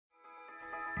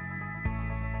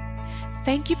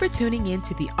Thank you for tuning in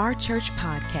to the Our Church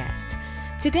podcast.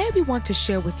 Today we want to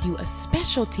share with you a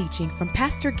special teaching from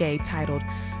Pastor Gabe titled,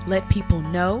 Let People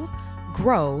Know,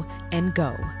 Grow, and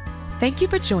Go. Thank you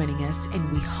for joining us,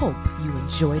 and we hope you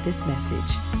enjoy this message.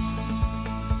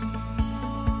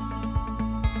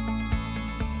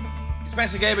 It's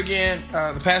Pastor Gabe again,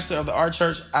 the pastor of the Our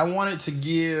Church. I wanted to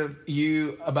give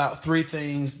you about three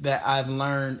things that I've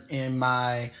learned in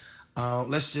my,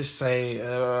 let's just say,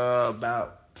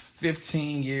 about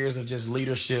 15 years of just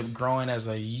leadership, growing as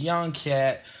a young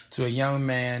cat to a young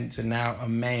man to now a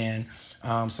man.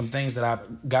 Some things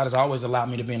that God has always allowed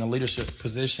me to be in a leadership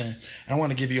position. And I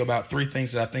want to give you about three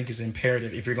things that I think is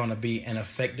imperative if you're going to be an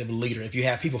effective leader. If you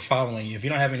have people following you, if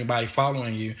you don't have anybody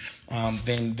following you,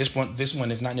 then this one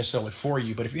is not necessarily for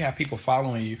you. But if you have people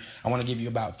following you, I want to give you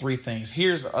about three things.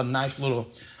 Here's a nice little,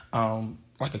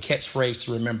 like a catchphrase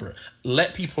to remember.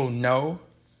 Let people know,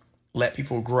 let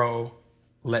people grow,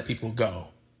 let people go.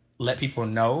 Let people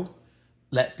know,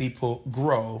 let people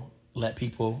grow, let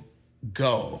people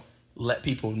go. Let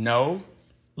people know,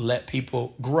 let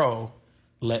people grow,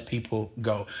 let people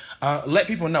go. Let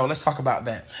people know. Let's talk about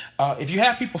that. If you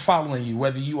have people following you,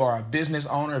 whether you are a business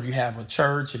owner, if you have a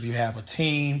church, if you have a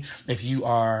team, if you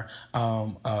are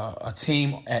a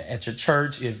team at your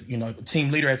church, if you know a team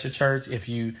leader at your church, if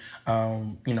you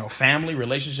family,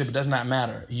 relationship, it does not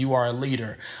matter. You are a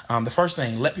leader. The first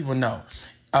thing, let people know.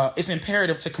 It's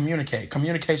imperative to communicate.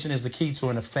 Communication is the key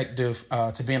to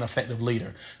to be an effective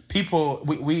leader. People,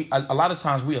 a lot of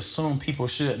times we assume people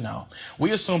should know.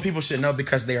 We assume people should know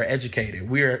because they are educated.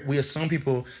 We assume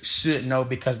people should know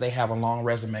because they have a long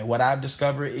resume. What I've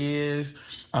discovered is,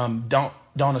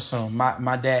 don't assume.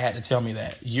 My dad had to tell me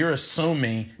that. You're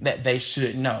assuming that they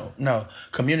should know. No,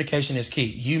 communication is key.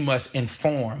 You must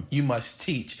inform. You must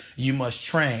teach. You must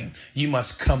train. You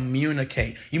must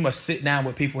communicate. You must sit down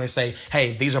with people and say,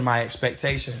 hey, these are my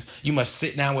expectations. You must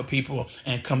sit down with people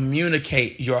and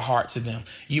communicate your heart to them.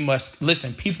 You must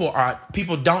listen. People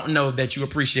don't know that you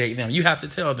appreciate them. You have to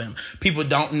tell them. People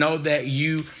don't know that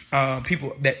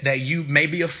that you may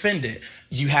be offended.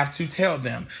 You have to tell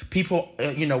them. People,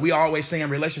 we always say in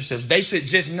relationships, they should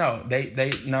just know.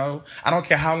 They know. I don't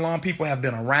care how long people have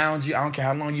been around you. I don't care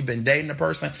how long you've been dating a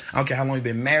person. I don't care how long you've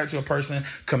been married to a person.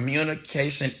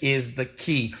 Communication is the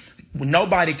key.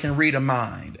 Nobody can read a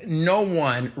mind. No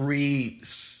one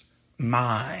reads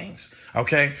minds.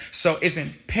 Okay. So it's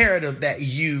imperative that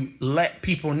you let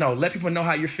people know. Let people know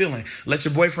how you're feeling. Let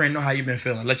your boyfriend know how you've been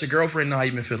feeling. Let your girlfriend know how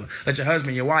you've been feeling. Let your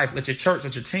husband, your wife, let your church,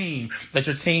 let your team, let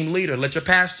your team leader, let your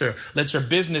pastor, let your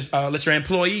business, let your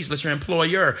employees, let your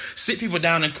employer sit people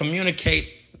down and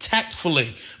communicate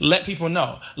tactfully. Let people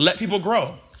know. Let people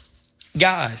grow.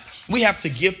 Guys, we have to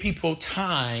give people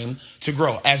time to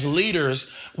grow. As leaders,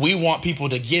 we want people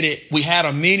to get it. We had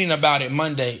a meeting about it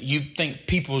Monday. You think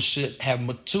people should have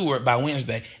matured by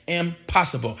Wednesday.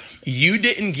 Impossible. You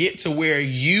didn't get to where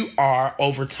you are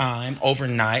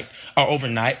overnight.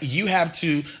 You have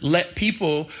to let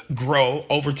people grow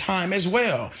over time as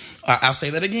well. I'll say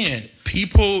that again.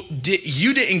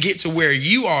 You didn't get to where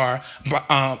you are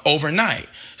overnight.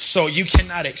 So you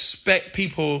cannot expect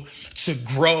people to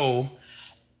grow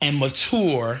and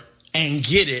mature and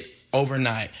get it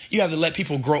overnight. You have to let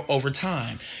people grow over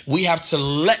time. We have to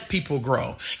let people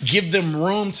grow. Give them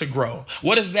room to grow.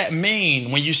 What does that mean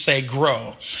when you say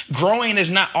grow? Growing is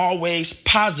not always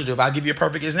positive. I'll give you a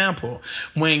perfect example.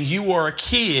 When you were a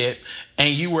kid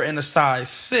and you were in a size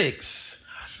 6,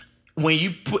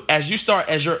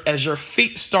 as your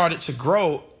feet started to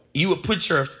grow, you would put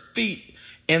your feet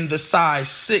in the size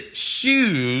 6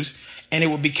 shoes and it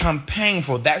would become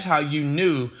painful. That's how you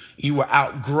knew you were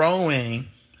outgrowing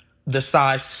the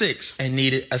size 6 and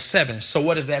needed a 7. So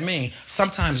what does that mean?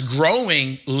 Sometimes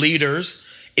growing leaders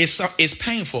is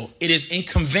painful. It is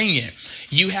inconvenient.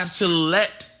 You have to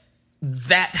let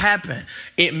that happen.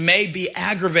 It may be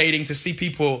aggravating to see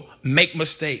people make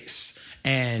mistakes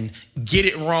and get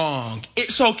it wrong.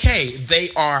 It's okay.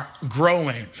 They are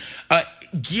growing.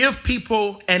 Give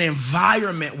people an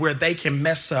environment where they can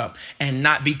mess up and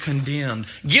not be condemned.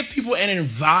 Give people an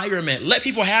environment. Let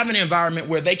people have an environment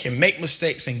where they can make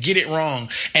mistakes and get it wrong.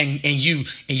 And you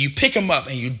pick them up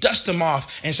and you dust them off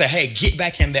and say, hey, get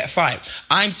back in that fight.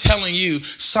 I'm telling you,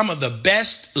 some of the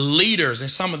best leaders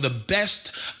and some of the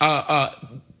best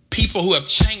people who have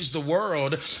changed the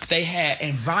world, they had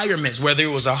environments, whether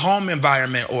it was a home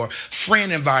environment or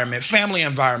friend environment, family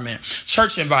environment,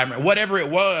 church environment, whatever it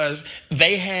was,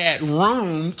 they had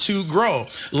room to grow.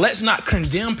 Let's not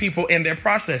condemn people in their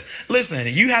process. Listen,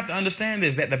 you have to understand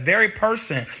this, that the very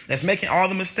person that's making all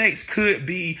the mistakes could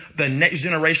be the next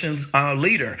generation's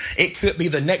leader. It could be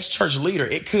the next church leader.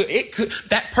 It could,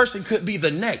 that person could be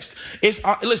the next.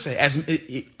 Listen,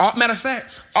 matter of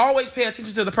fact, always pay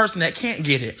attention to the person that can't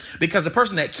get it. Because the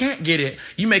person that can't get it,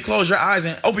 you may close your eyes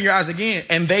and open your eyes again,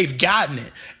 and they've gotten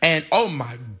it. And oh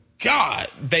my God,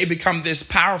 they become this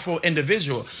powerful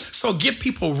individual. So give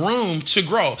people room to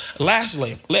grow.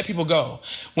 Lastly, let people go.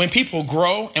 When people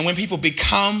grow and when people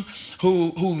become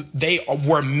who they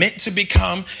were meant to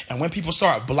become, and when people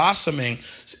start blossoming,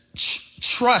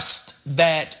 trust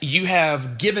that you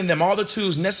have given them all the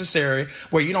tools necessary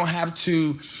where you don't have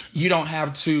to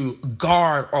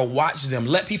guard or watch them.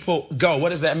 Let people go. What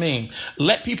does that mean?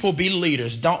 Let people be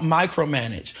leaders. Don't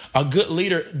micromanage. A good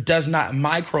leader does not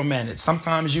micromanage.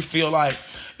 Sometimes you feel like,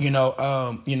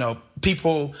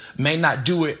 people may not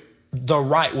do it the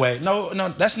right way. No,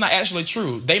 that's not actually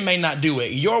true. They may not do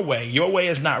it your way. Your way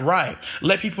is not right.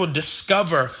 Let people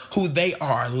discover who they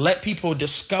are. Let people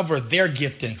discover their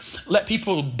gifting. Let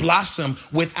people blossom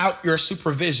without your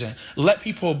supervision. Let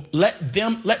people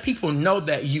know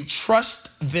that you trust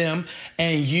them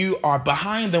and you are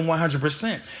behind them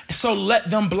 100%. So let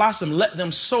them blossom. Let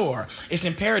them soar. It's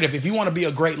imperative. If you want to be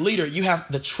a great leader, you have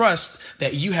the trust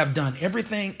that you have done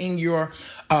everything in your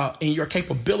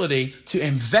capability to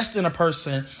invest in a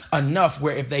person enough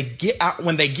where if they get out,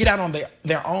 when they get out on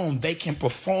their own, they can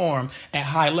perform at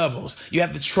high levels. You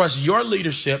have to trust your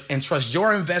leadership and trust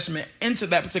your investment into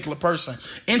that particular person,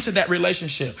 into that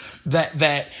relationship.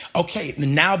 Okay,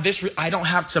 now I don't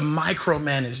have to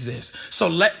micromanage this. So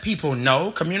let people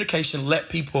know communication. Let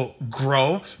people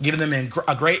grow, give them a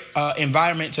great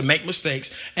environment to make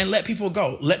mistakes, and let people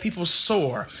go. Let people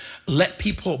soar. Let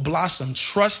people blossom.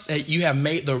 Trust that you have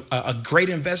made a great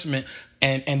investment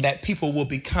and that people will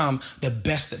become the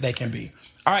best that they can be.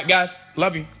 All right, guys.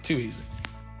 Love you. Too easy.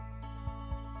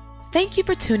 Thank you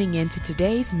for tuning in to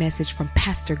today's message from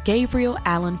Pastor Gabriel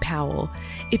Allen Powell.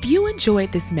 If you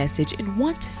enjoyed this message and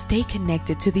want to stay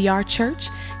connected to the R Church,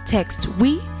 text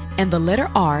WE and the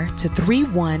letter R to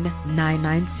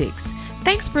 31996.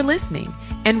 Thanks for listening.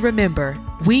 And remember,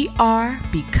 we are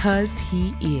because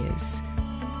He is.